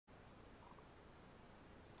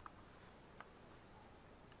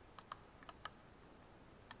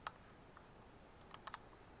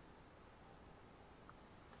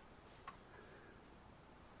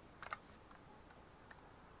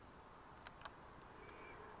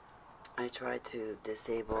I tried to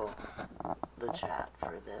disable the chat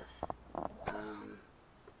for this.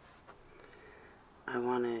 I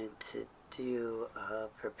wanted to do a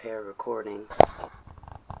prepared recording,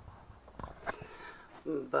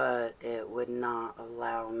 but it would not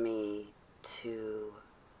allow me to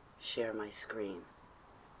share my screen.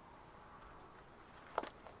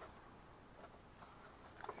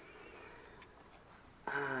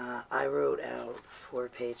 I wrote out 4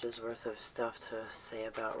 pages worth of stuff to say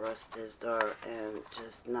about Russ Dizdar, and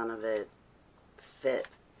just none of it fit.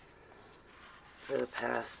 For the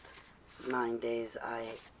past 9 days, I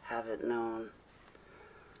haven't known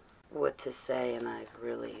what to say, and I've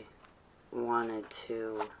really wanted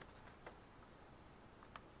to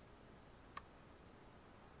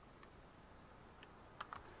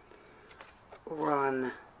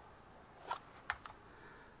run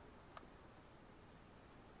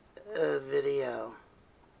a video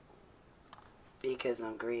because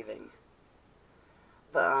I'm grieving.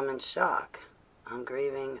 But I'm in shock. I'm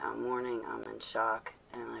grieving, I'm mourning, I'm in shock,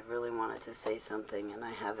 and I really wanted to say something, and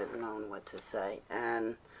I haven't known what to say.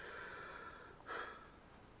 And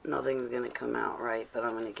nothing's going to come out right, but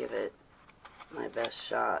I'm going to give it my best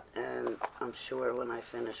shot. And I'm sure when I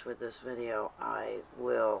finish with this video, I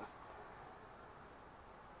will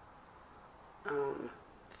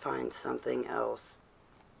find something else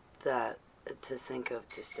that to think of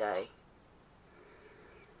to say.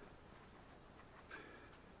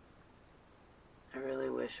 I really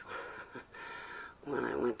wish when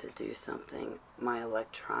I went to do something, my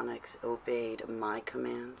electronics obeyed my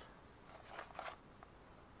commands.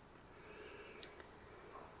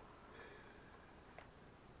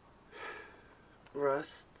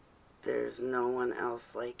 Russ, there's no one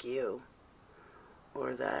else like you,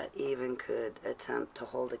 or that even could attempt to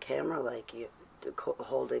hold a camera like you, to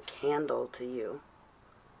hold a candle to you.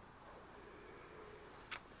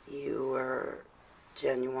 You were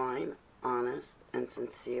genuine, honest, and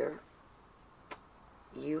sincere.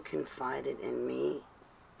 You confided in me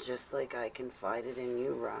just like I confided in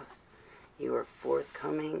you, Russ. You were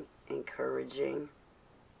forthcoming, encouraging,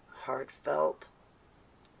 heartfelt,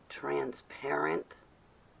 transparent,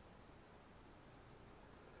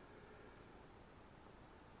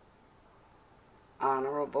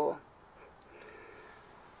 honorable.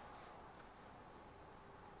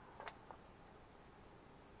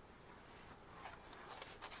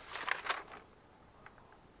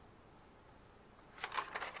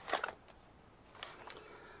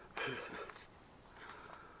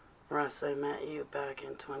 Russ, I met you back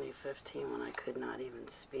in 2015 when I could not even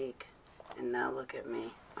speak. And now look at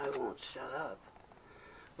me. I won't shut up.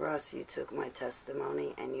 Russ, you took my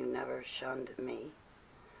testimony and you never shunned me.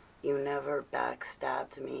 You never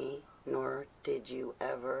backstabbed me, nor did you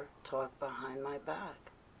ever talk behind my back.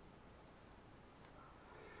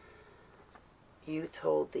 You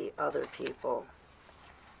told the other people,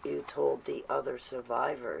 you told the other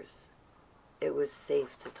survivors, it was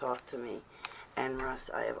safe to talk to me. And Russ,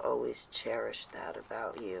 I have always cherished that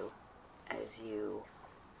about you, as you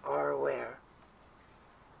are aware.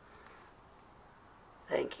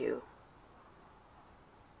 Thank you.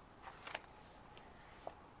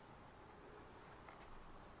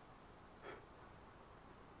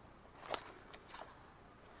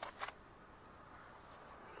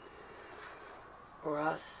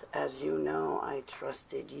 Russ, as you know, I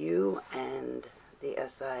trusted you and the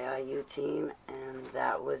SIIU team, and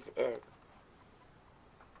that was it.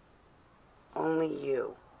 Only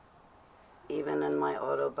you. Even in my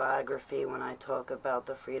autobiography, when I talk about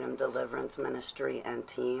the Freedom Deliverance Ministry and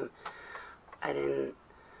team, I didn't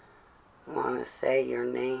want to say your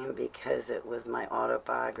name because it was my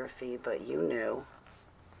autobiography, but you knew,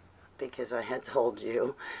 because I had told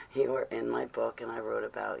you. You were in my book and I wrote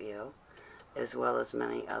about you, as well as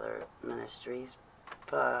many other ministries.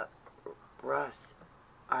 But Russ,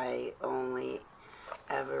 I only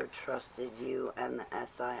ever trusted you and the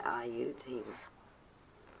SIIU team.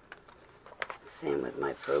 Same with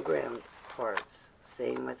my programmed parts.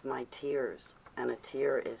 Same with my tiers. And a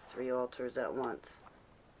tier is 3 altars at once.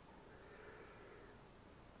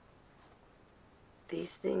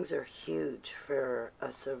 These things are huge for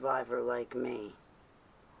a survivor like me.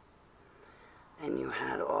 And you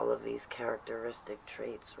had all of these characteristic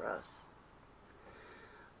traits, Russ.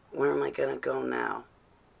 Where am I going to go now?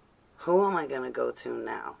 Who am I going to go to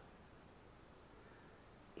now?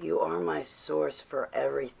 You are my source for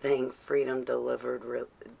everything freedom deliverance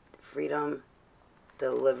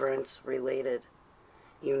related.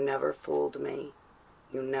 You never fooled me.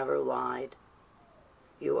 You never lied.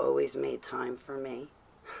 You always made time for me.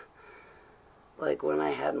 Like when I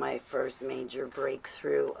had my first major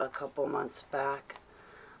breakthrough a couple months back,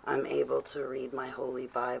 I'm able to read my Holy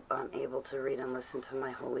Bible. I'm able to read and listen to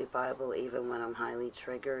my Holy Bible even when I'm highly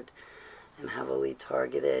triggered and heavily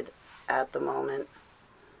targeted at the moment.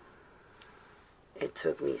 It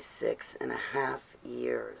took me 6.5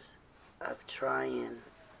 years of trying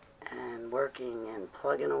and working and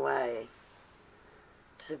plugging away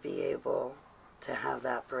to be able to have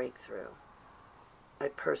that breakthrough. I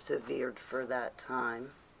persevered for that time.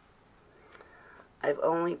 I've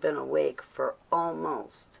only been awake for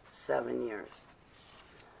almost 7 years.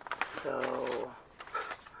 So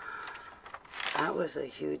that was a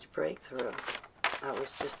huge breakthrough. That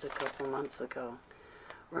was just a couple months ago.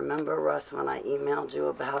 Remember, Russ, when I emailed you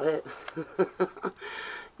about it?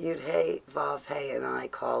 You'd hate, Vav, hey, and I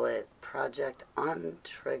call it Project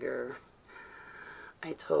Untrigger.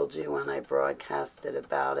 I told you when I broadcasted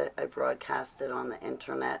about it, I broadcasted on the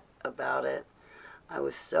internet about it. I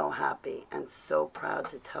was so happy and so proud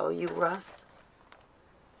to tell you, Russ.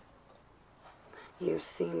 You've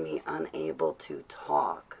seen me unable to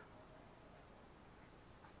talk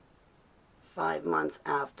 5 months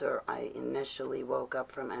after I initially woke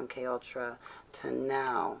up from MK Ultra to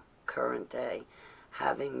now, current day,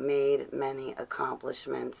 having made many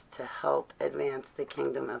accomplishments to help advance the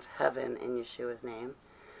kingdom of heaven in Yeshua's name.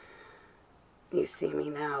 You see me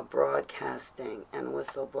now broadcasting and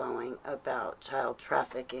whistleblowing about child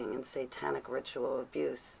trafficking and satanic ritual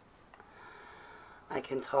abuse. I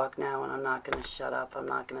can talk now and I'm not going to shut up. I'm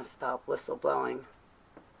not going to stop whistleblowing.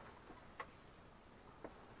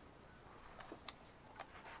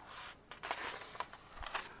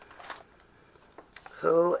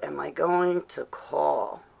 Who am I going to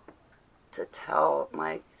call to tell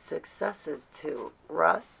my successes to?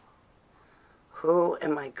 Russ? Who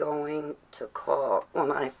am I going to call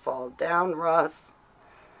when I fall down, Russ?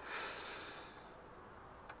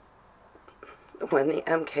 When the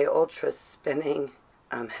MK Ultra's spinning,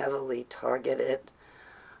 I'm heavily targeted,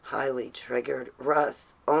 highly triggered.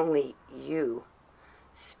 Russ, only you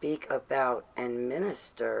speak about and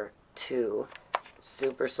minister to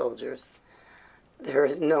super soldiers. There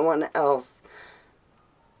is no one else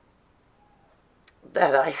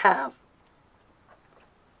that I have.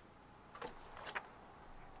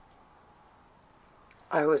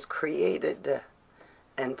 I was created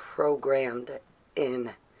and programmed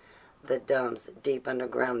in the dumps, deep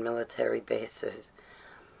underground military bases.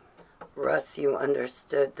 Russ, you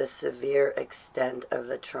understood the severe extent of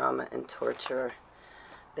the trauma and torture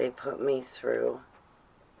they put me through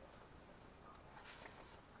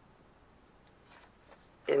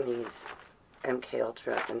in these MK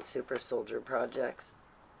Ultra and Super Soldier projects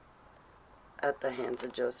at the hands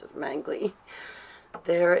of Joseph Mengele.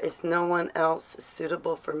 There is no one else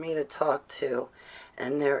suitable for me to talk to,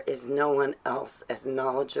 and there is no one else as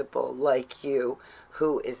knowledgeable like you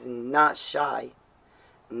who is not shy,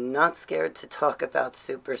 not scared to talk about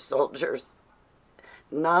super soldiers,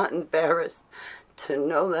 not embarrassed to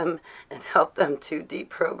know them and help them to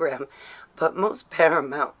deprogram. But most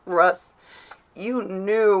paramount, Russ, you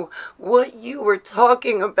knew what you were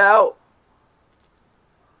talking about.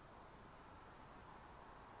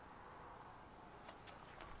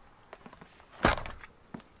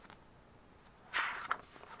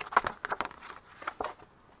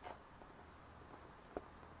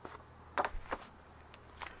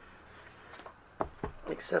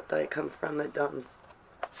 Except I come from the dumps.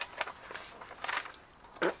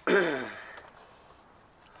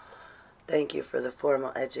 Thank you for the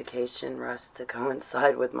formal education, Russ, to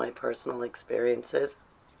coincide with my personal experiences.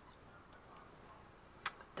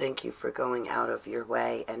 Thank you for going out of your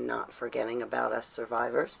way and not forgetting about us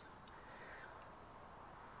survivors.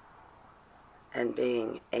 And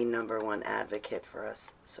being a #1 advocate for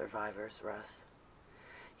us survivors, Russ.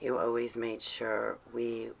 You always made sure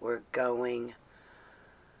we were going.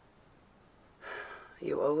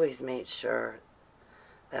 You always made sure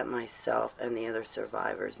that myself and the other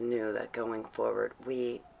survivors knew that going forward,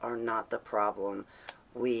 we are not the problem.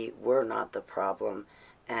 We were not the problem,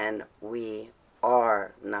 and we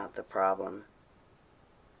are not the problem.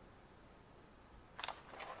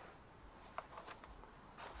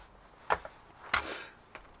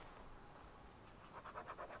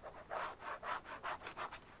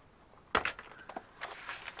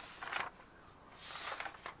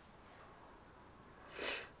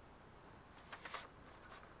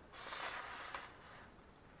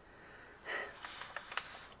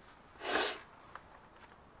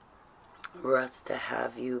 Russ, to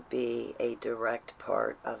have you be a direct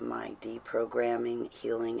part of my deprogramming,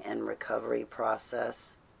 healing, and recovery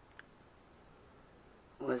process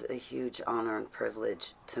was a huge honor and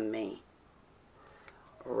privilege to me.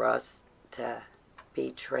 Russ, to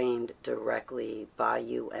be trained directly by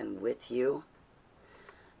you and with you,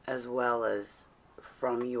 as well as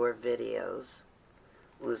from your videos,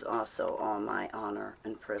 was also all my honor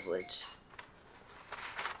and privilege.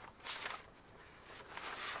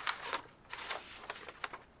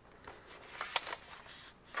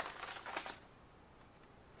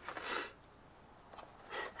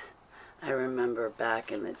 I remember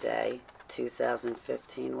back in the day,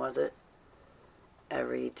 2015 was it?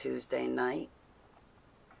 Every Tuesday night,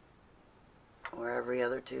 or every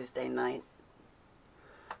other Tuesday night,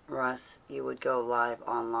 Russ, you would go live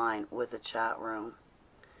online with a chat room,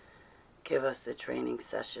 give us the training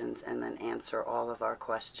sessions, and then answer all of our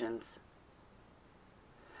questions.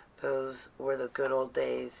 Those were the good old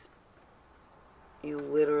days. You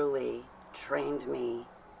literally trained me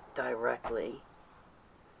directly.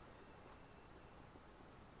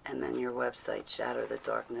 And then your website,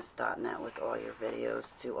 shatterthedarkness.net, with all your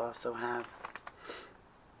videos to also have.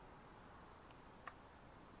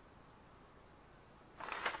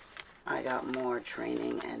 I got more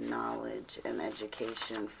training and knowledge and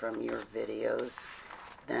education from your videos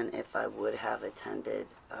than if I would have attended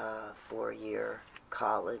a 4-year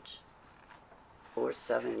college or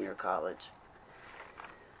 7-year college.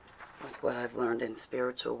 With what I've learned in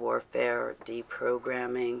spiritual warfare,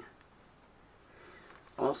 deprogramming,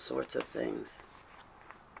 all sorts of things.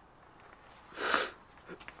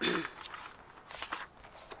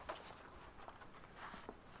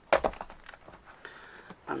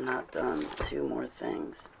 I'm not done. 2 more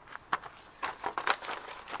things.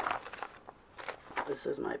 This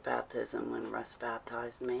is my baptism when Russ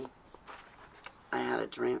baptized me. I had a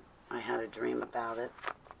dream about it.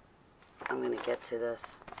 I'm going to get to this.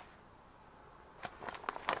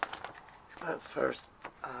 But first,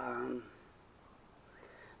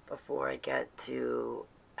 before I get to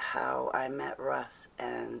how I met Russ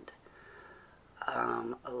and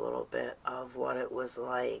a little bit of what it was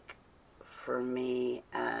like for me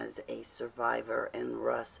as a survivor and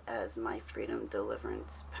Russ as my freedom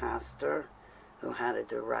deliverance pastor, who had a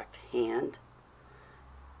direct hand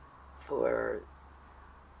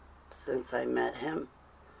since I met him,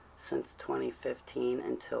 since 2015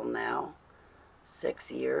 until now,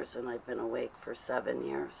 6 years, and I've been awake for 7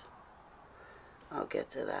 years. I'll get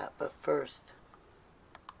to that, but first,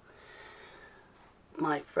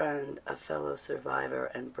 my friend, a fellow survivor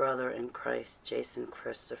and brother in Christ, Jason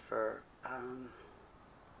Christopher,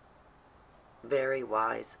 very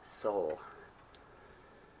wise soul.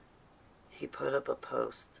 He put up a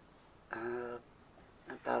post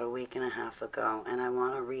about a week and a half ago, and I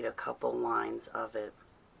want to read a couple lines of it.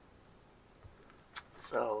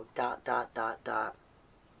 So, ...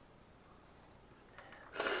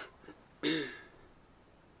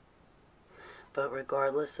 But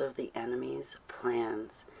regardless of the enemy's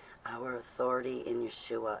plans, our authority in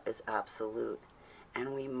Yeshua is absolute,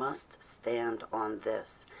 and we must stand on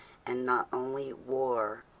this, and not only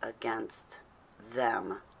war against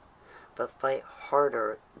them, but fight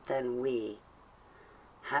harder than we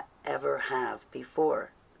ever have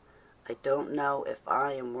before. I don't know if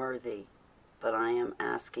I am worthy, but I am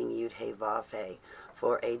asking Yud-He-Vav-He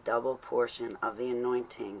for a double portion of the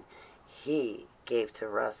anointing he gave to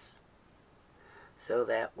us, so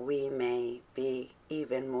that we may be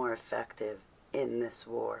even more effective in this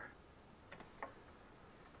war.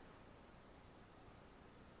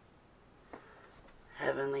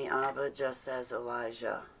 Heavenly Abba, just as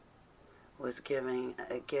Elijah was given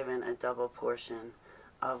a double portion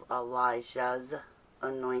of Elijah's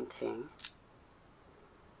anointing,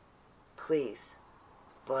 please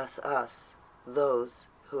bless us, those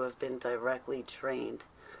who have been directly trained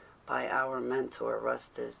by our mentor, Russ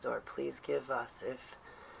Dizdar. Please give us,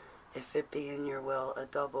 if it be in your will, a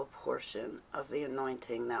double portion of the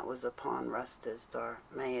anointing that was upon Russ Dizdar.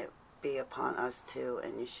 May it be upon us too,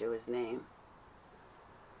 in Yeshua's name.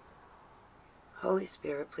 Holy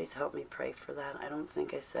Spirit, please help me pray for that. I don't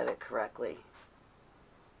think I said it correctly.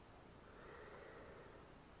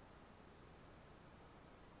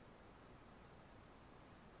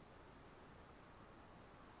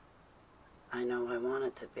 I know I want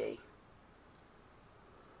it to be.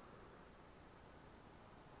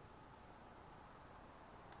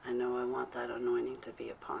 I know I want that anointing to be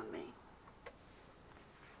upon me.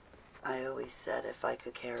 I always said if I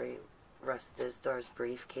could carry Russ Dizdar's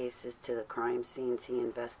briefcases to the crime scenes he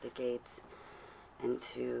investigates, and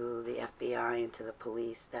to the FBI and to the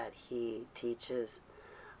police that he teaches,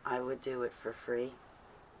 I would do it for free.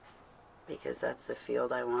 Because that's the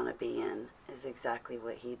field I want to be in, is exactly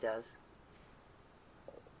what he does.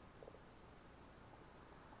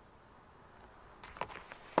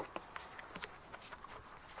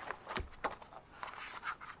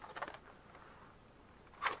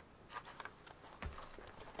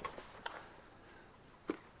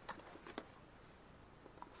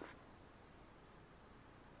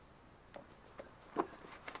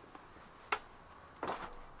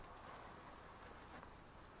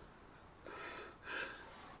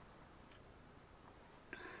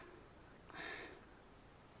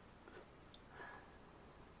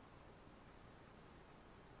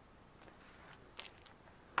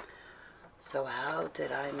 So how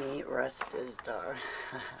did I meet Russ Dizdar?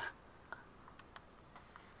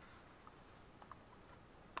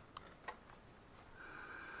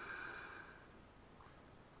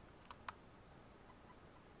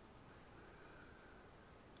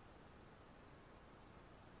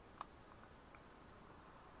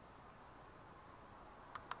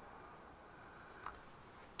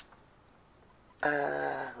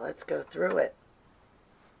 Let's go through it.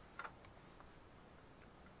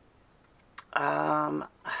 Okay.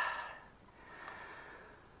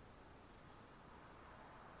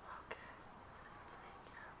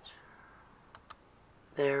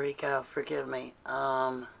 There we go. Forgive me.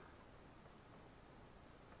 Okay.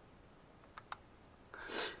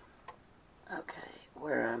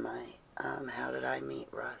 Where am I? How did I meet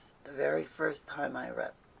Russ? The very first time I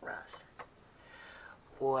met Russ.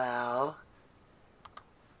 Well,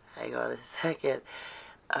 hang on a second.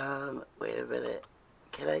 Wait a minute.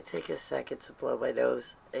 Can I take a second to blow my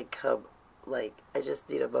nose and come, like, I just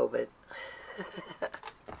need a moment.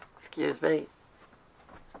 Excuse me.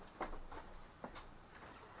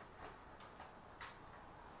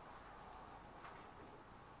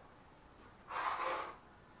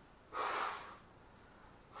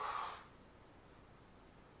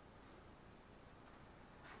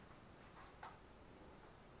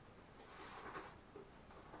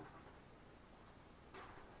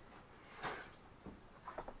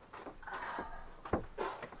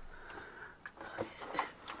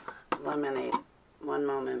 Lemonade. One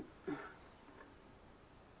moment.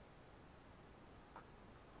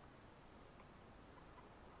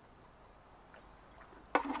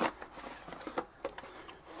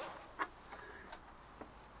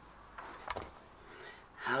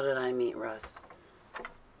 How did I meet Russ?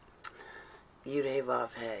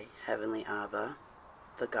 Eulogy, Heavenly Abba,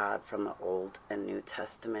 the God from the Old and New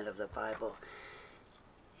Testament of the Bible.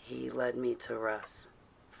 He led me to Russ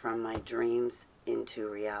from my dreams into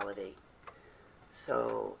reality.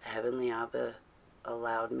 So Heavenly Abba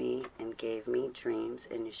allowed me and gave me dreams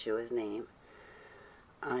in Yeshua's name.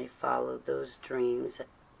 I followed those dreams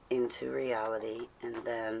into reality, and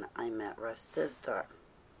then I met Russ Dizdar.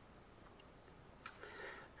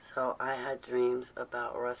 So I had dreams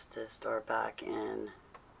about Russ Dizdar back in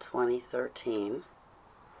 2013.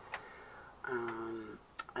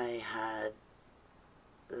 I had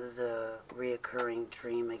the reoccurring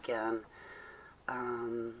dream again,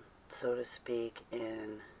 so to speak,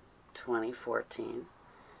 in 2014,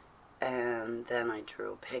 and then I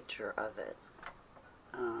drew a picture of it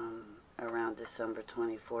around December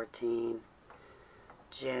 2014,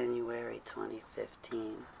 January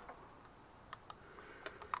 2015,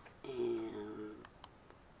 and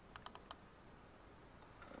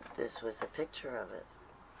this was a picture of it.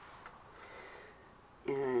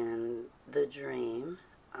 In the dream,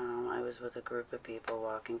 I was with a group of people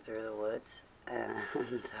walking through the woods, and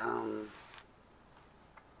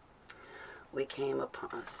we came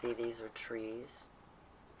upon, see, these are trees,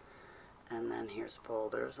 and then here's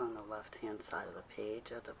boulders on the left-hand side of the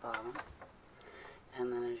page at the bottom,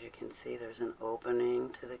 and then as you can see, there's an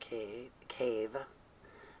opening to the cave,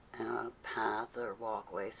 and a path or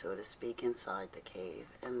walkway, so to speak, inside the cave,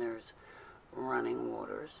 and there's running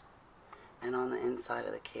waters. And on the inside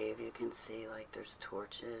of the cave, you can see, like, there's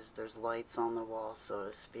torches, there's lights on the wall, so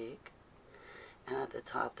to speak. And at the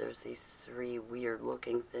top, there's these three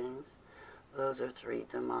weird-looking things. Those are three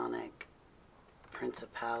demonic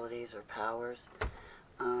principalities or powers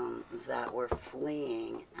that were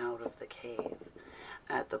fleeing out of the cave.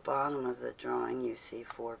 At the bottom of the drawing, you see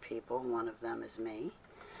four people. One of them is me.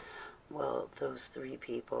 Well, those three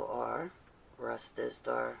people are Russ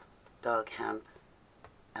Dizdar, Doug Hemp,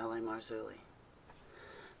 L.A. Marzulli.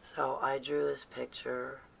 So I drew this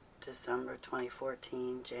picture December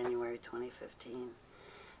 2014, January 2015,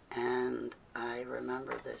 and I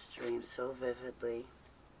remember this dream so vividly.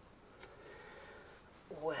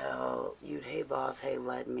 Well, Eulogy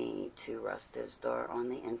led me to Russ Dizdar on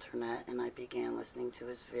the internet, and I began listening to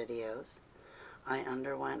his videos. I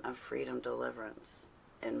underwent a freedom deliverance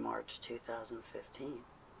in March 2015.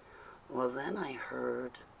 Well, then I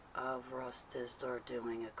heard of Russ Dizdar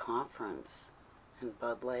doing a conference in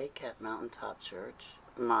Bud Lake at Mountaintop Church,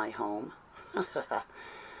 my home.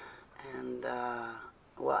 And,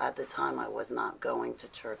 well, at the time I was not going to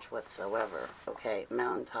church whatsoever. Okay,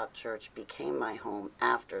 Mountaintop Church became my home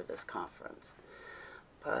after this conference.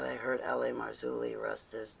 But I heard L.A. Marzulli, Russ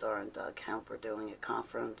Dizdar, and Doug Hemp were doing a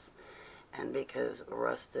conference. And because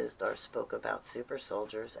Russ Dizdar spoke about super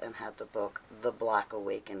soldiers and had the book The Black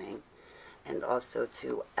Awakening, and also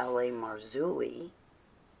to L.A. Marzulli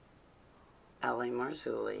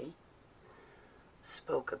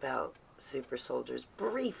spoke about super soldiers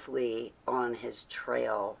briefly on his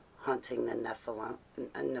trail hunting the Nephilim.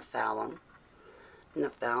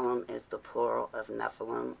 Nephilim is the plural of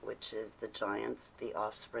Nephilim, which is the giants, the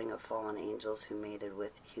offspring of fallen angels who mated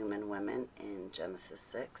with human women in Genesis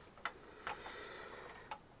 6.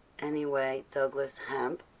 Anyway, Douglas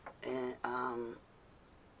Hemp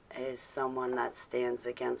is someone that stands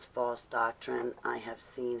against false doctrine. I have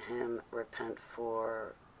seen him repent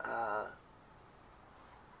for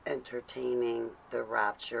entertaining the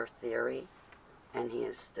rapture theory, and he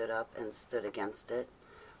has stood up and stood against it,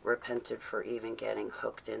 repented for even getting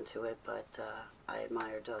hooked into it, but I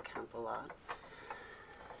admire Doug Hemp a lot.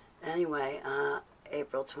 Anyway,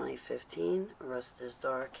 April 2015, Russ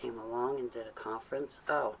Dizdar came along and did a conference.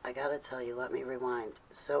 Oh, I gotta tell you, let me rewind.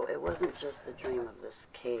 So it wasn't just the dream of this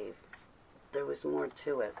cave. There was more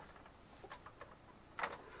to it.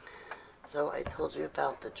 So I told you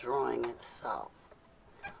about the drawing itself.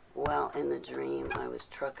 Well, in the dream, I was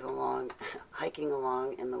trucking along, hiking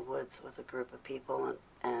along in the woods with a group of people,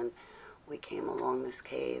 and we came along this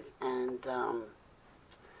cave, and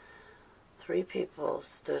 3 people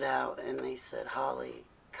stood out, and they said, "Holly,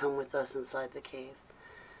 come with us inside the cave."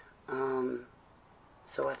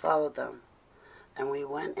 So I followed them, and we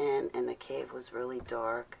went in, and the cave was really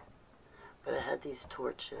dark, but it had these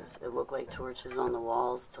torches. It looked like torches on the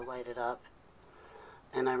walls to light it up.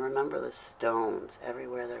 And I remember the stones.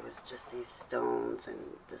 Everywhere there was just these stones,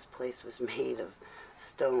 and this place was made of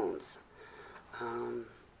stones.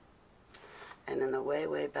 And in the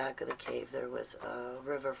way back of the cave, there was a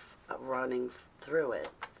river running through it,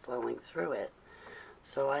 flowing through it.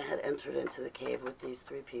 So I had entered into the cave with these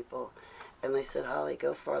 3 people, and they said, "Holly,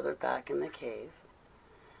 go farther back in the cave,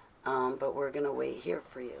 but we're going to wait here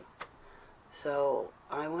for you." So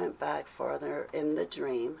I went back farther in the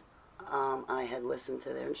dream. I had listened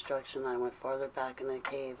to their instruction. I went farther back in the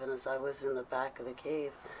cave, and as I was in the back of the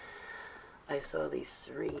cave, I saw these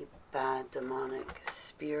 3 bad demonic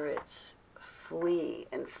spirits flee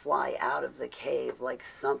and fly out of the cave like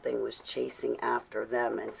something was chasing after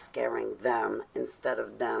them and scaring them instead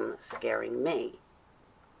of them scaring me.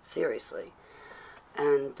 Seriously.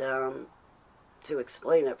 And to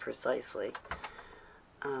explain it precisely,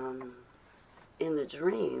 in the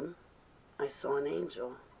dream, I saw an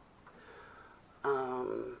angel.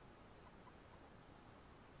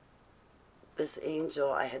 This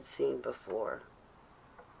angel I had seen before.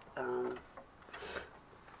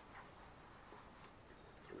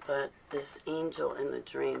 But this angel in the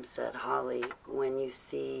dream said, "Holly, when you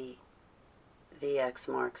see the X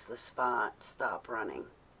marks the spot, stop running."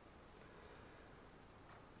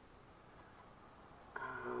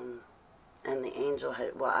 And the angel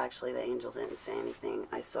had, well, actually the angel didn't say anything.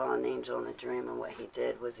 I saw an angel in the dream, and what he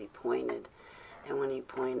did was he pointed. And when he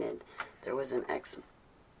pointed, there was an X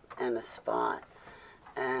and a spot.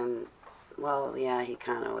 And, well, yeah, he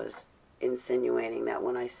kind of was insinuating that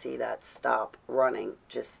when I see that, stop running,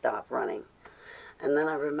 just stop running. And then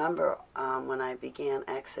I remember when I began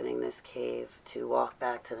exiting this cave to walk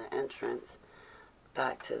back to the entrance,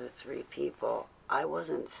 back to the 3 people, I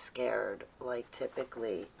wasn't scared like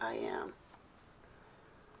typically I am.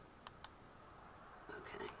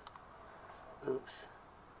 Okay. Oops.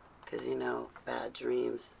 Because, you know, bad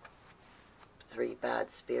dreams, 3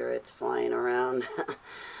 bad spirits flying around.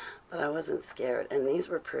 But I wasn't scared. And these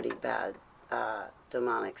were pretty bad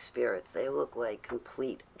demonic spirits. They looked like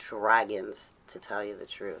complete dragons, to tell you the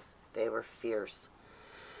truth. They were fierce.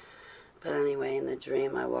 But anyway, in the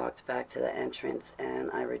dream, I walked back to the entrance, and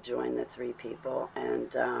I rejoined the 3 people,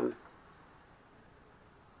 and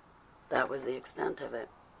that was the extent of it.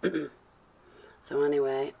 So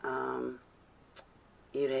anyway,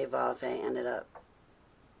 Eulogy ended up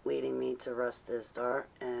leading me to Russ Dizdar,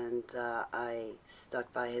 and I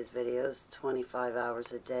stuck by his videos 25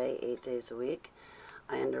 hours a day, 8 days a week.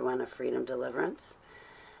 I underwent a freedom deliverance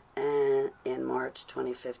and in March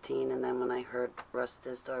 2015, and then when I heard Russ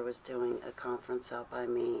Dizdar was doing a conference out by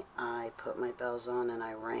me, I put my bells on and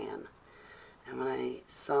I ran. And when I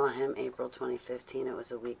saw him April 2015, it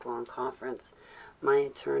was a week-long conference. My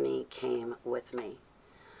attorney came with me.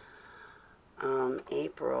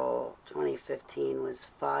 April 2015 was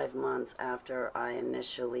 5 months after I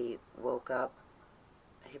initially woke up.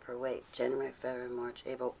 January, February, March,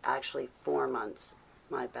 April, actually 4 months,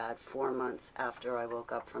 my bad, 4 months after I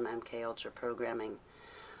woke up from MK Ultra programming.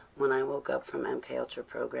 When I woke up from MK Ultra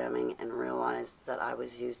programming and realized that I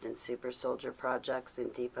was used in super soldier projects in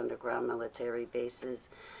deep underground military bases,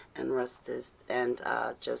 and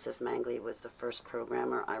Joseph Mengele was the first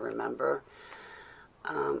programmer I remember,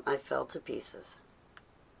 I fell to pieces.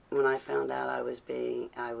 When I found out I was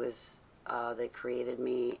They created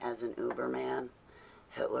me as an Uberman,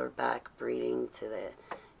 Hitler backbreeding to the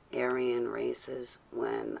Aryan races.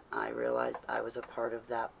 When I realized I was a part of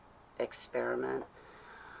that experiment,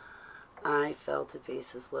 I fell to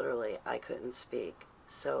pieces, literally. I couldn't speak.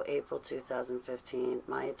 So April 2015,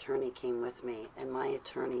 my attorney came with me, and my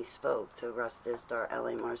attorney spoke to Russ Dizdar,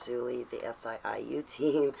 L.A. Marzulli, the SIIU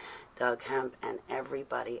team, Doug Hemp, and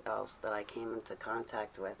everybody else that I came into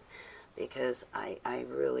contact with, because I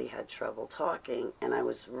really had trouble talking, and I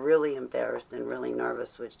was really embarrassed and really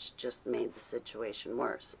nervous, which just made the situation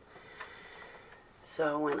worse.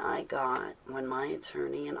 So when my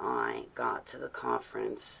attorney and I got to the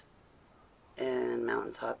conference in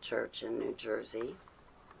Mountaintop Church in New Jersey,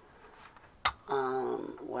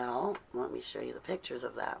 well, let me show you the pictures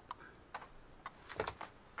of that.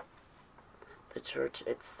 The church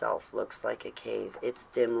itself looks like a cave. It's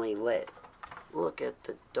dimly lit. Look at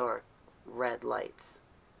the dark red lights.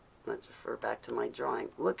 Let's refer back to my drawing.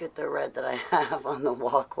 Look at the red that I have on the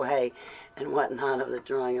walkway and whatnot of the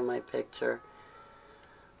drawing of my picture.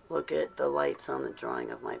 Look at the lights on the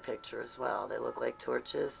drawing of my picture as well. They look like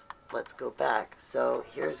torches. Let's go back. So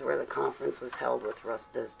here's where the conference was held with Russ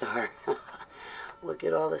Dizdar. Look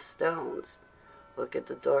at all the stones. Look at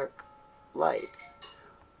the dark lights.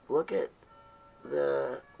 Look at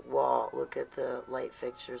the wall. Look at the light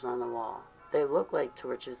fixtures on the wall. They look like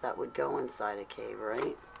torches that would go inside a cave,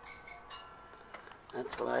 right?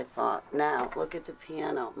 That's what I thought. Now, look at the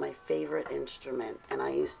piano, my favorite instrument. And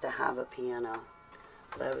I used to have a piano,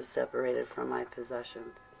 but I was separated from my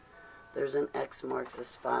possessions. There's an X marks a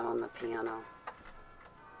spot on the piano.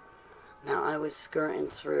 Now, I was skirting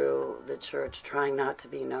through the church trying not to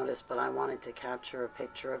be noticed, but I wanted to capture a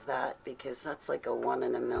picture of that because that's like a 1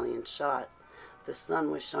 in a million shot. The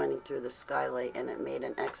sun was shining through the skylight, and it made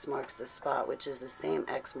an X marks the spot, which is the same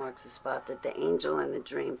X marks the spot that the angel in the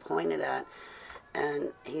dream pointed at. And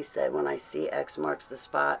he said, when I see X marks the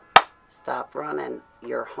spot, stop running.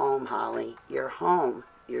 You're home, Holly. You're home.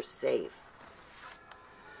 You're safe.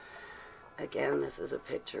 Again, this is a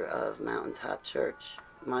picture of Mountaintop Church,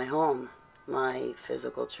 my home, my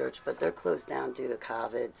physical church, but they're closed down due to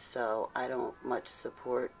COVID, so I don't much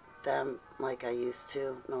support them like I used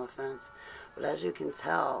to, no offense. But as you can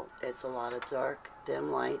tell, it's a lot of dark,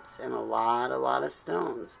 dim lights and a lot of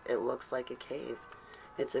stones. It looks like a cave.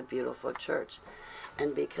 It's a beautiful church.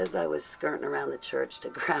 And because I was skirting around the church to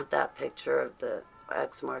grab that picture of the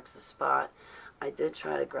X marks the spot, I did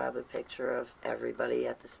try to grab a picture of everybody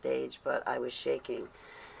at the stage, but I was shaking.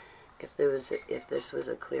 If this was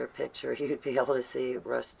a clear picture, you'd be able to see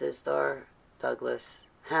Russ Dizdar, Douglas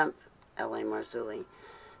Hemp, L.A. Marzulli,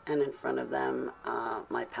 and in front of them,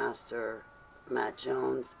 my pastor, Matt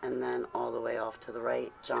Jones, and then all the way off to the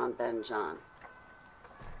right, John Ben John.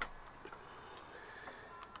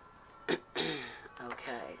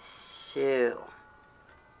 Okay, so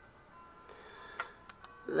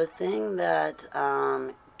the thing that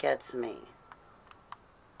gets me,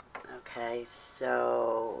 okay,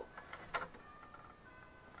 so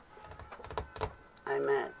I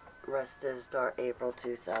met Russ Dizdar April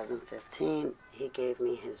 2015. He gave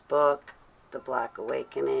me his book, The Black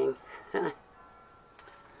Awakening.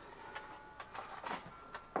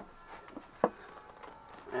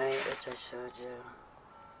 Right, which I showed you.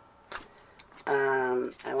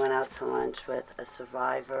 I went out to lunch with a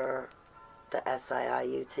survivor, the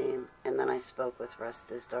SIIU team, and then I spoke with Russ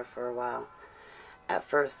Dizdar for a while. At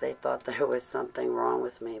first they thought there was something wrong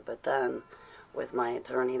with me, but then with my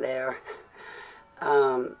attorney there,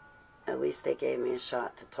 at least they gave me a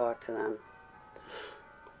shot to talk to them.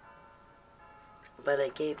 But I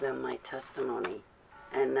gave them my testimony,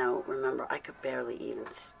 and now remember, I could barely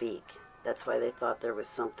even speak. That's why they thought there was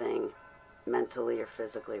something mentally or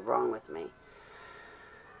physically wrong with me.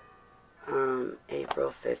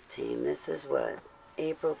 April 15, this is what,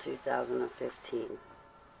 April 2015,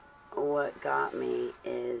 what got me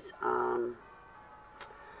is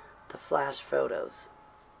the flash photos.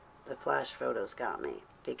 The flash photos got me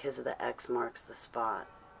because of the X marks the spot.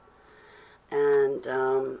 And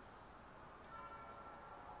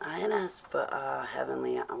I had asked for I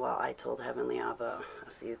told Heavenly Abba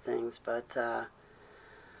a few things, but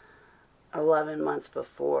 11 months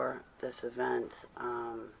before this event,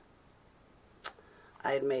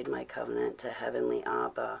 I had made my covenant to Heavenly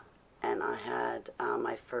Abba, and I had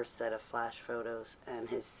my first set of flash photos, and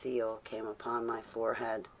his seal came upon my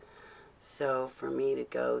forehead. So for me to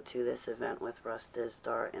go to this event with Russ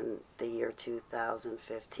Dizdar in the year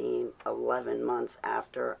 2015, 11 months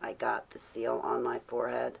after I got the seal on my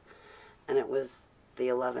forehead, and it was the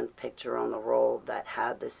 11th picture on the roll that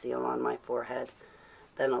had the seal on my forehead,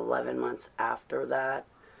 then 11 months after that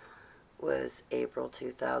was April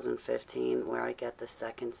 2015, where I get the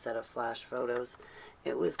second set of flash photos.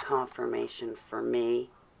 It was confirmation for me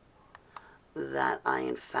that I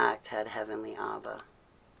in fact had Heavenly Abba.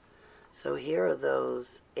 So here are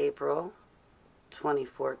those April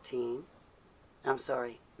 2014, I'm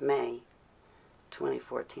sorry, May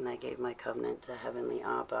 2014, I gave my covenant to Heavenly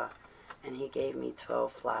Abba, and he gave me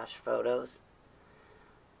 12 flash photos.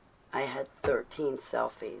 I had 13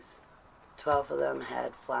 selfies. 12 of them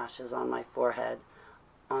had flashes on my forehead.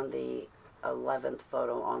 On the 11th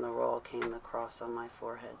photo on the roll came the cross on my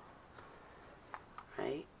forehead.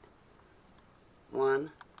 Right?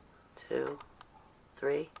 1, 2,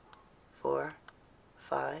 3, 4,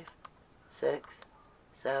 5, 6,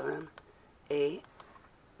 7, 8,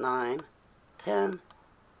 9, 10,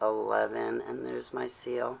 11, and there's my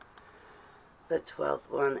seal. The 12th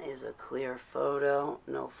one is a clear photo,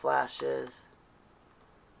 no flashes.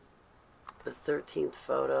 The 13th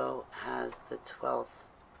photo has the 12th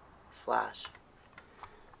flash.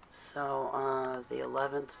 So the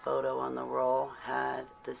 11th photo on the roll had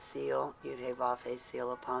the seal, Yud-Heh-Vav-Heh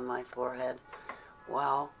seal upon my forehead.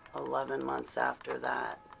 Well, 11 months after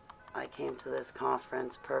that, I came to this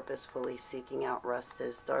conference purposefully seeking out Russ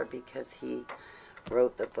Dizdar because he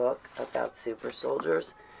wrote the book about super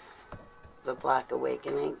soldiers, The Black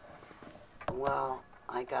Awakening. Well,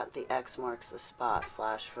 I got the X marks the spot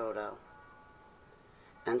flash photo.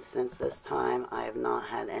 And since this time, I have not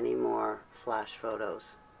had any more flash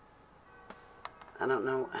photos. I don't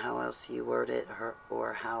know how else you word it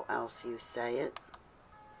or how else you say it.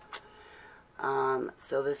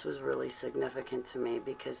 So this was really significant to me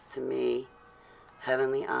because to me,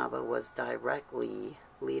 Heavenly Abba was directly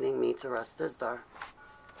leading me to Russ Dizdar.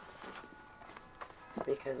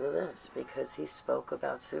 Because of this, because he spoke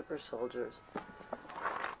about super soldiers.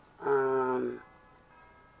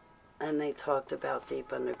 And they talked about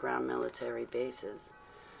deep underground military bases.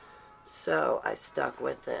 So I stuck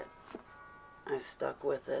with it. I stuck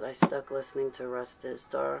with it. I stuck listening to Russ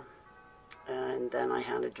Dizdar. And then I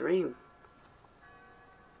had a dream.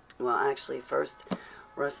 Well, actually, first,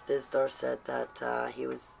 Russ Dizdar said that he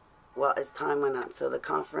was, well, as time went on, so the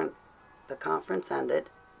conference ended,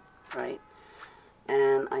 right?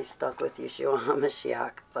 And I stuck with Yeshua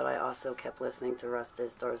HaMashiach, but I also kept listening to Russ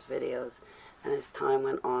Dizdar's videos. And as time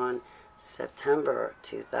went on, September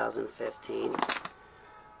 2015,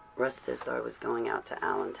 Russ Dizdar was going out to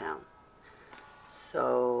Allentown.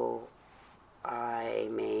 So I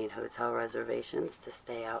made hotel reservations to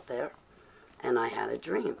stay out there, and I had a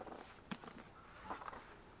dream.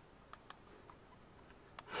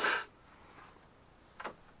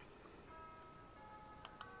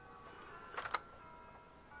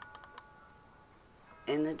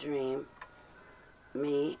 In the dream,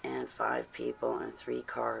 me and 5 people and 3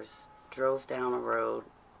 cars drove down a road.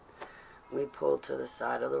 We pulled to the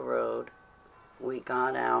side of the road. We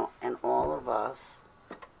got out, and all of us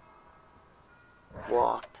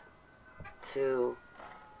walked to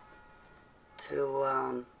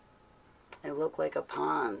it looked like a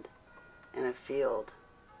pond in a field.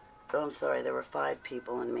 Oh, I'm sorry, there were 5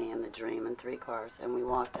 people and me in the dream and 3 cars, and we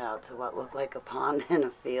walked out to what looked like a pond in a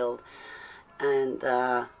field. And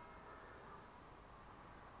that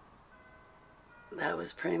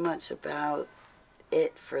was pretty much about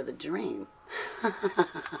it for the dream,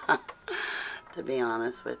 to be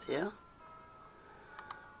honest with you.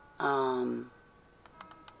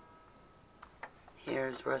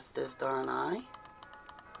 Here's Russ Dizdar and I.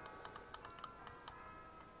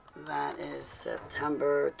 That is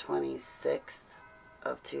September 26th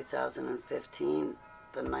of 2015,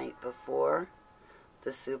 the night before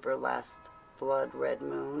the super last blood red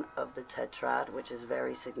moon of the Tetrad, which is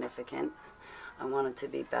very significant. I wanted to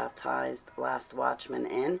be baptized last watchman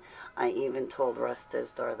in. I even told Russ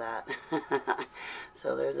Dizdar that.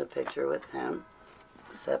 So there's a picture with him,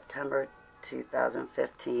 September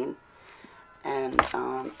 2015. And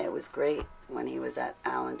it was great when he was at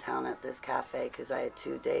Allentown at this cafe, because I had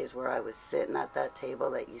 2 days where I was sitting at that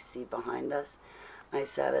table that you see behind us. I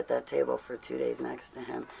sat at that table for 2 days next to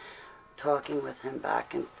him, talking with him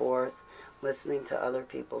back and forth, listening to other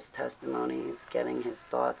people's testimonies, getting his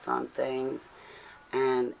thoughts on things,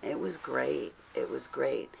 and it was great. It was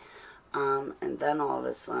great. And then all of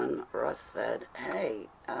a sudden, Russ said, hey,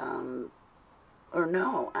 or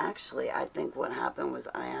no, actually, I think what happened was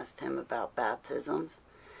I asked him about baptisms,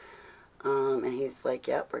 and he's like,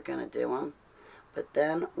 yep, we're going to do them. But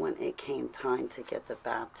then when it came time to get the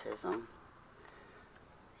baptism,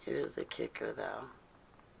 here's the kicker, though.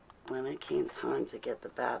 When it came time to get the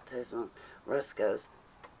baptism, Russ goes,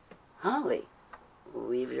 Holly,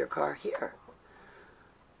 leave your car here.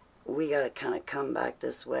 we got to kind of come back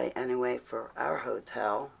this way anyway for our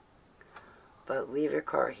hotel. But leave your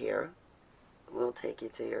car here. We'll take you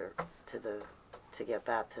to get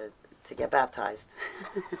baptized.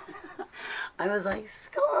 I was like,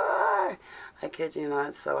 score! I kid you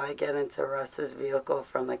not. So I get into Russ's vehicle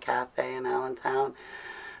from the cafe in Allentown,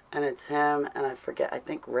 and it's him, and I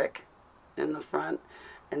think Rick in the front,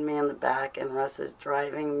 and me in the back, and Russ is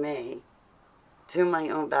driving me to my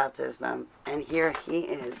own baptism, and here he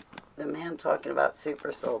is, the man talking about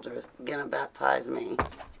super soldiers, gonna baptize me.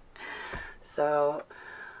 So,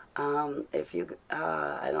 if you,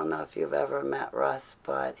 I don't know if you've ever met Russ,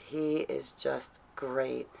 but he is just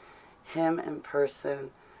great. Him in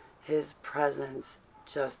person, his presence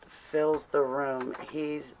just fills the room.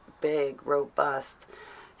 He's big, robust.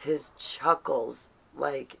 His chuckles,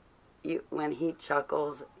 like, when he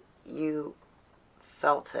chuckles, you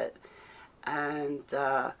felt it. And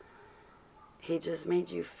he just made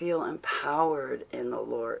you feel empowered in the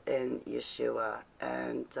Lord, in Yeshua.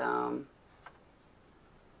 And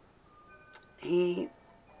he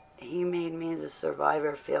made me as a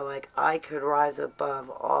survivor feel like I could rise above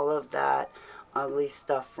all of that ugly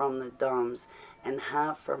stuff from the dumps and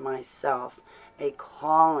have for myself a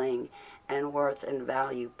calling and worth and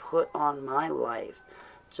value put on my life,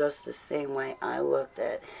 just the same way I looked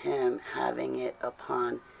at him having it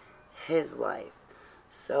upon his life.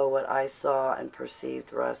 So what I saw and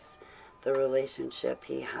perceived Russ, the relationship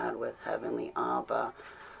he had with Heavenly Abba,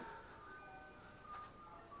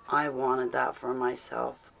 I wanted that for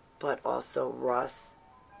myself, but also Russ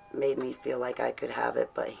made me feel like I could have it,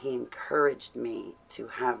 but he encouraged me to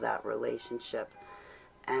have that relationship,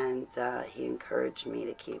 and he encouraged me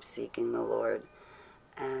to keep seeking the Lord.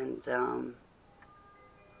 And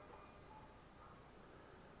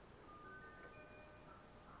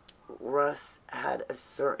Russ had a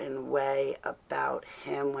certain way about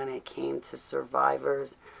him when it came to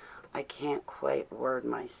survivors. I can't quite word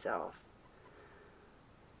myself,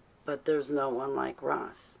 but there's no one like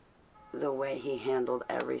Russ. The way he handled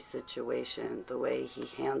every situation, the way he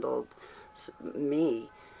handled me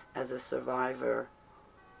as a survivor.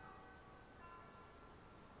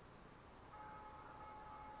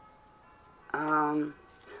 I'm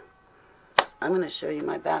going to show you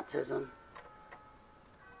my baptism.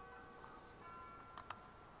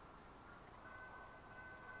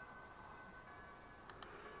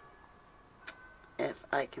 If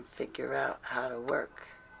I can figure out how to work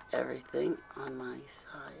everything on my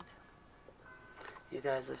side. You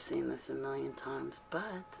guys have seen this a million times,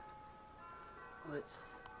 but what's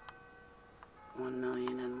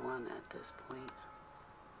 1,000,001 at this point?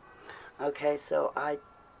 Okay, so I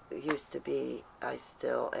used to be, I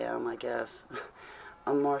still am, I guess,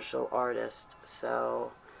 a martial artist.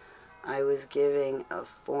 So I was giving a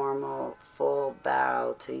formal full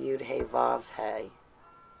bow to Yud He Vav He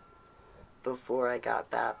before I got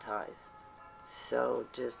baptized. So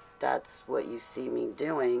just, that's what you see me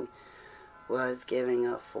doing, was giving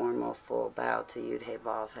a formal full bow to Yud He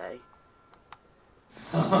Vav He.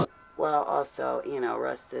 Well, also, you know,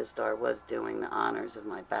 Russ Dizdar was doing the honors of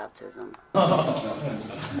my baptism.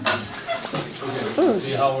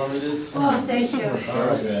 See how warm it is? Oh, thank you. All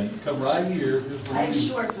right, man. Come right here. I have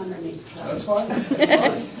shorts underneath. So. That's fine. That's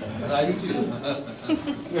fine. I do too.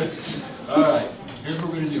 All right. Here's what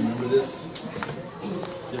we're going to do. Remember this?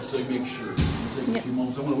 Just so you make sure. It'll take a few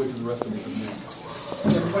moments. I'm going to wait till the rest of them come in.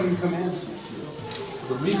 Everybody can come in.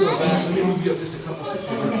 When we go back, let me move you up just a couple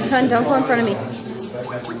seconds. Hun, don't go in front of me. Go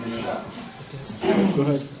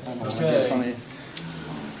ahead. Okay.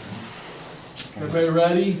 Everybody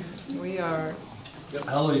ready? We are.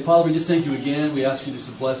 Hallelujah. Father, we just thank you again. We ask you just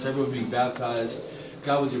to bless everyone being baptized.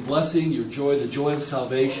 God, with your blessing, your joy, the joy of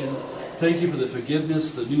salvation. Thank you for the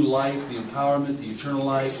forgiveness, the new life, the empowerment, the eternal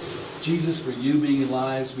life. Jesus, for you being in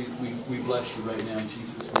lives, we bless you right now in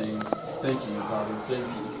Jesus' name. Thank you, Father. Thank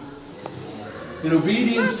you. In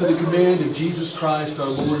obedience to the command of Jesus Christ, our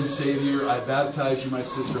Lord and Savior, I baptize you, my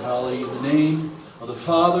sister Holly, in the name of the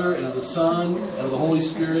Father, and of the Son, and of the Holy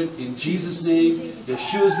Spirit, in Jesus' name,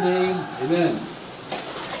 Yeshua's name, amen.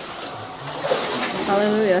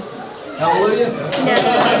 Hallelujah. Hallelujah. Yes.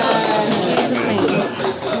 In Jesus' name.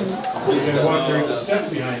 You're going to walk during the step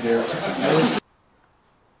behind there.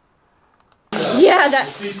 Yeah, that.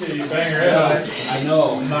 You bang your head on it. I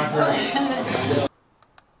know. Knock her.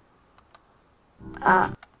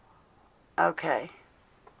 Okay.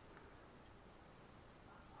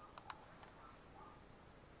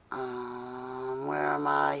 Where am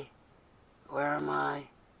I? Where am I?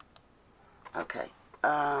 Okay.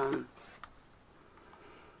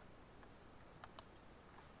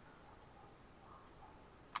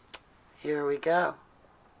 Here we go.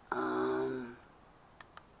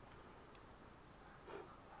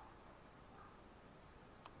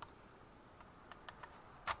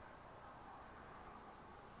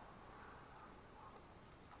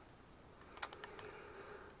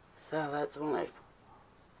 So that's when I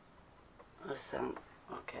sound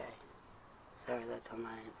okay. Sorry, that's on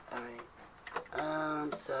my. All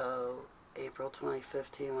right. So April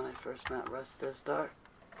 2015 when I first met Russ Dizdar.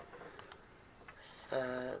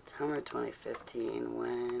 September 2015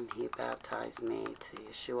 when he baptized me to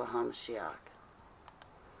Yeshua HaMashiach.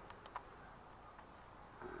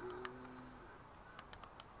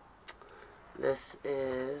 This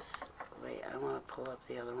is, wait, I want to pull up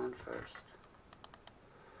the other one first.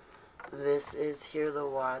 This is Hear the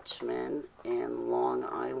Watchman in Long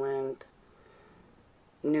Island,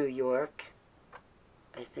 New York.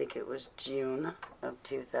 I think it was June of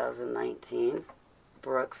 2019.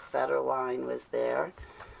 Brooke Federline was there.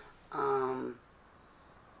 I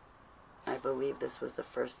believe this was the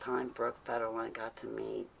first time Brooke Federline got to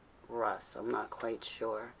meet Russ. I'm not quite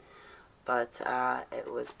sure. But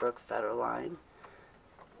it was Brooke Federline,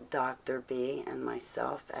 Dr. B, and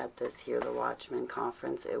myself at this Hear the Watchman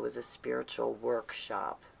conference. It was a spiritual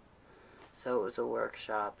workshop. So it was a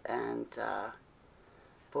workshop. And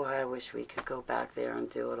boy, I wish we could go back there and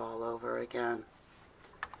do it all over again.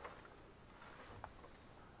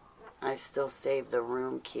 I still save the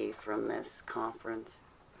room key from this conference.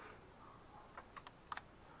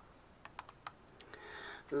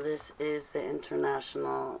 This is the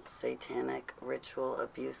International Satanic Ritual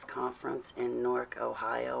Abuse Conference in Newark,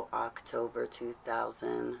 Ohio, October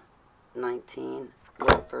 2019.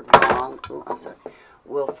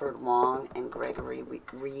 Wilford Wong and Gregory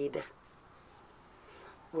Reed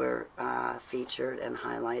were featured and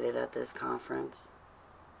highlighted at this conference.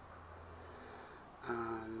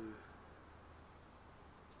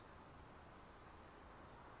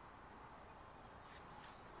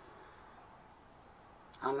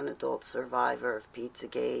 I'm an adult survivor of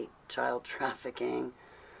Pizzagate, child trafficking.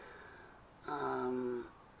 I'm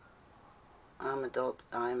an adult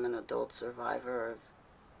survivor of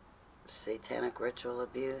satanic ritual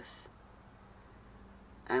abuse,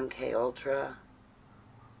 MK Ultra.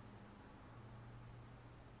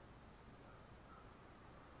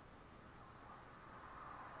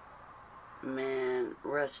 Man,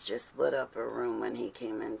 Russ just lit up a room when he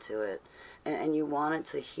came into it. And you wanted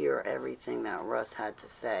to hear everything that Russ had to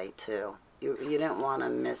say, too. You didn't want to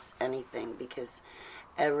miss anything because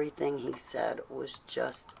everything he said was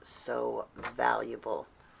just so valuable.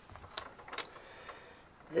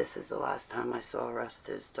 This is the last time I saw Russ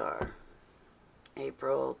Dizdar.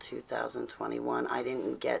 April 2021. I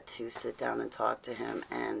didn't get to sit down and talk to him,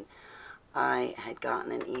 and I had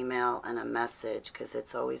gotten an email and a message because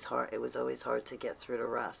it's always hard. It was always hard to get through to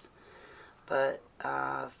Russ. But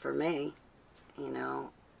for me, you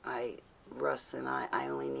know, Russ and I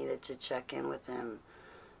only needed to check in with him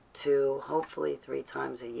 2, hopefully 3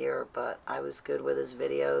 times a year, but I was good with his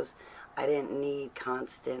videos. I didn't need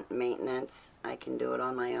constant maintenance. I can do it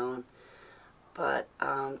on my own. But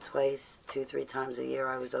 2, 3 times a year,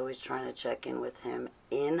 I was always trying to check in with him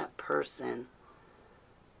in person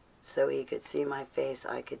so he could see my face,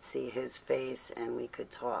 I could see his face, and we could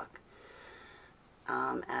talk.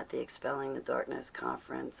 At the Expelling the Darkness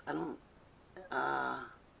conference, I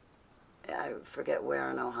forget where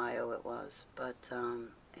in Ohio it was, but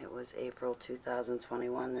it was April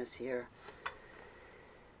 2021 this year.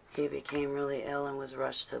 He became really ill and was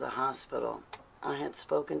rushed to the hospital. I had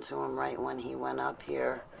spoken to him right when he went up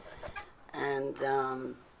here, and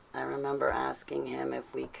I remember asking him if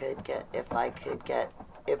we could get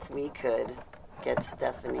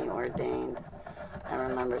Stephanie ordained. I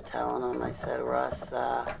remember telling him, I said, Russ,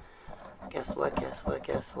 guess what?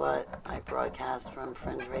 I broadcast from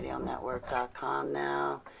FringeRadioNetwork.com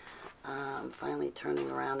now. I'm finally turning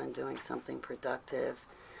around and doing something productive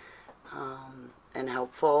and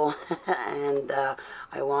helpful. And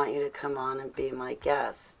I want you to come on and be my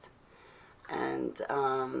guest. And,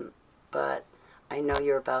 but I know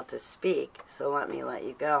you're about to speak, so let me let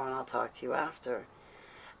you go and I'll talk to you after.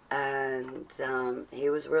 And he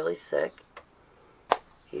was really sick.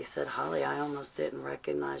 He said, Holly, I almost didn't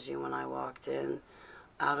recognize you when I walked in.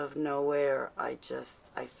 Out of nowhere, I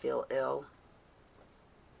feel ill.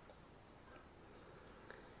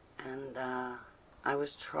 And I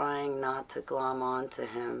was trying not to glom on to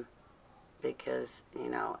him because, you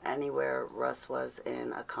know, anywhere Russ was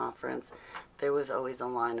in a conference, there was always a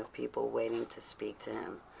line of people waiting to speak to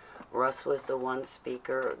him. Russ was the one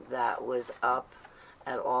speaker that was up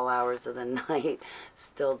at all hours of the night,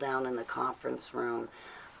 still down in the conference room,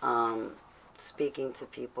 speaking to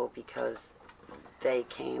people because they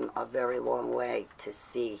came a very long way to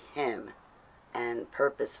see him and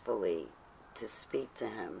purposefully to speak to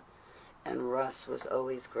him. And Russ was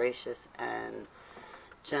always gracious and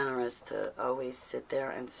generous to always sit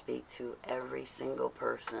there and speak to every single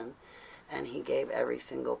person, and he gave every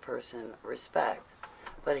single person respect.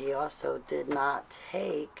 But he also did not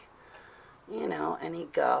take, you know, any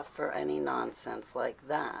guff or any nonsense like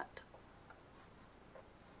that.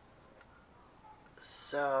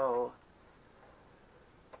 So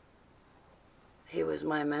he was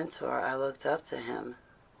my mentor. I looked up to him.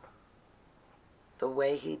 The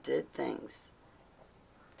way he did things.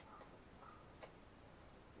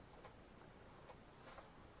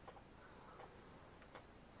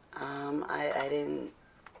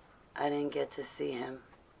 I didn't get to see him.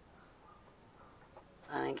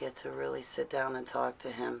 I didn't get to really sit down and talk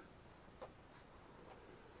to him.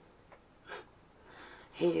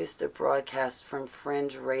 He used to broadcast from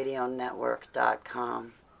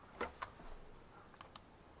FringeRadioNetwork.com.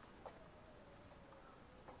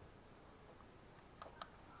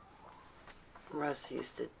 Russ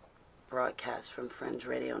used to broadcast from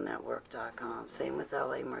FringeRadioNetwork.com. Same with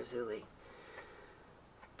L.A. Marzulli.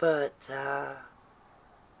 But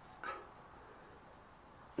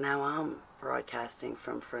now I'm broadcasting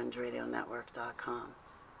from FringeRadioNetwork.com.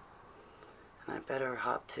 And I better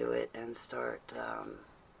hop to it and start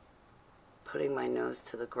putting my nose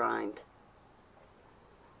to the grind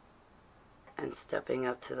and stepping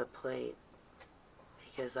up to the plate,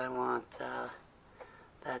 because I want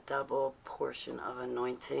that double portion of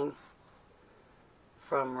anointing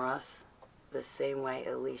from Russ, the same way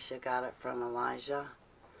Elisha got it from Elijah.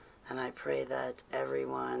 And I pray that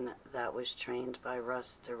everyone that was trained by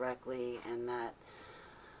Russ directly and that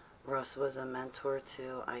Russ was a mentor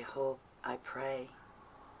to, I pray,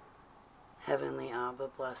 Heavenly Abba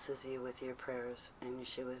blesses you with your prayers in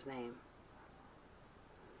Yeshua's name.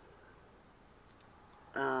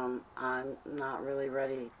 I'm not really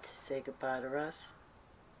ready to say goodbye to Russ.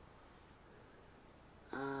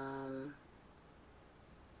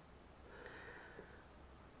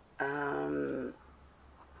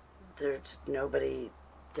 There's nobody,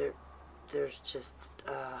 there's just,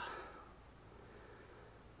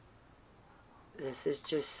 this is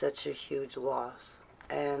just such a huge loss.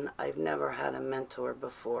 And I've never had a mentor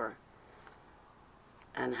before.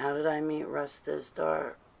 And how did I meet Russ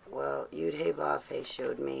Dizdar? Well, Yud-Hey Vav-Hey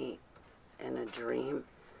showed me in a dream,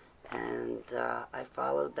 and I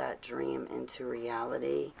followed that dream into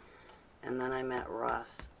reality, and then I met Russ.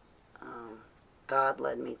 God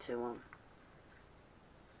led me to him.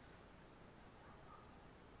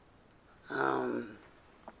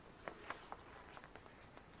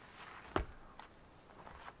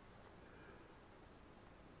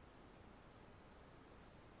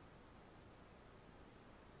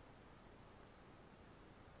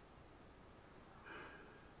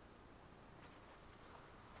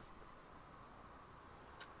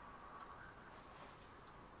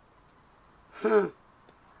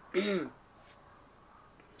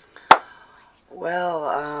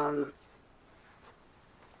 Well,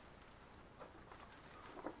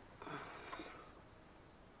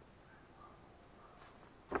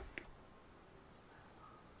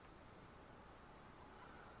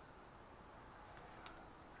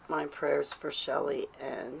 my prayers for Shelley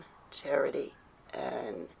and Charity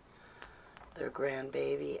and their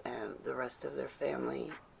grandbaby and the rest of their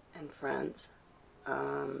family and friends.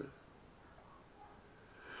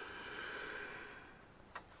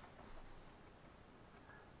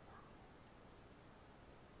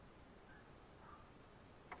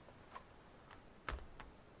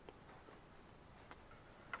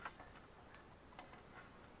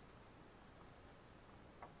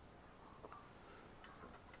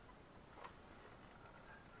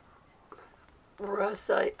 Russ,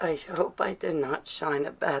 I hope I did not shine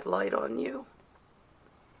a bad light on you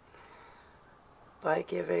by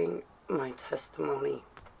giving my testimony.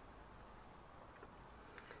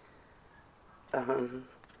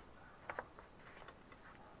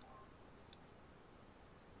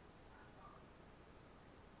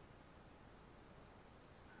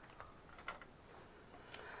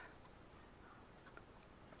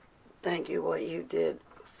 Thank you what you did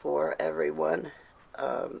for everyone.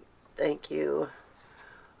 Thank you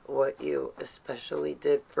what you especially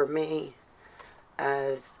did for me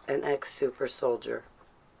as an ex-super soldier.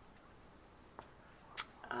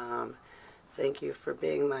 Thank you for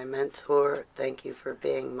being my mentor. Thank you for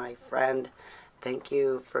being my friend. Thank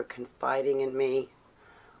you for confiding in me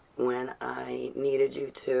when I needed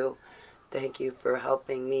you to. Thank you for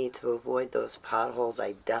helping me to avoid those potholes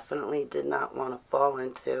I definitely did not want to fall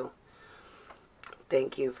into.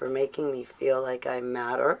 Thank you for making me feel like I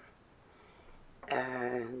matter.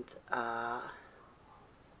 And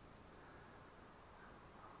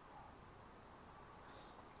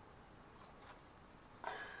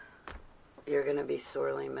You're going to be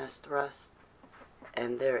sorely missed, Russ,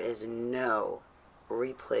 and there is no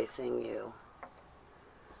replacing you.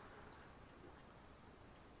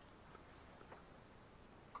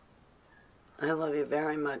 I love you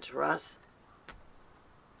very much, Russ.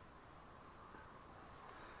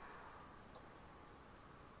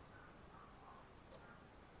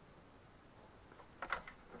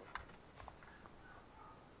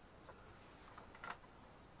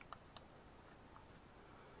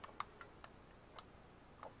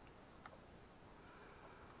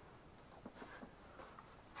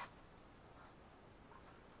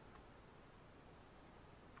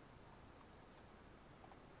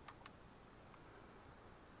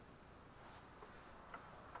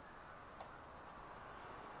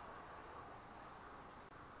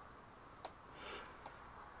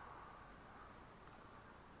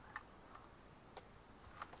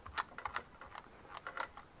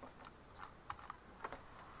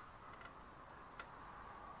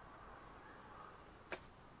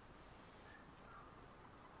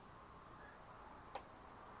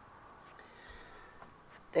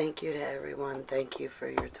 Thank you to everyone. Thank you for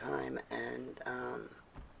your time. And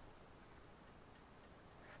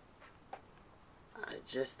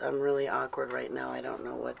I'm really awkward right now. I don't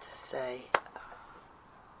know what to say.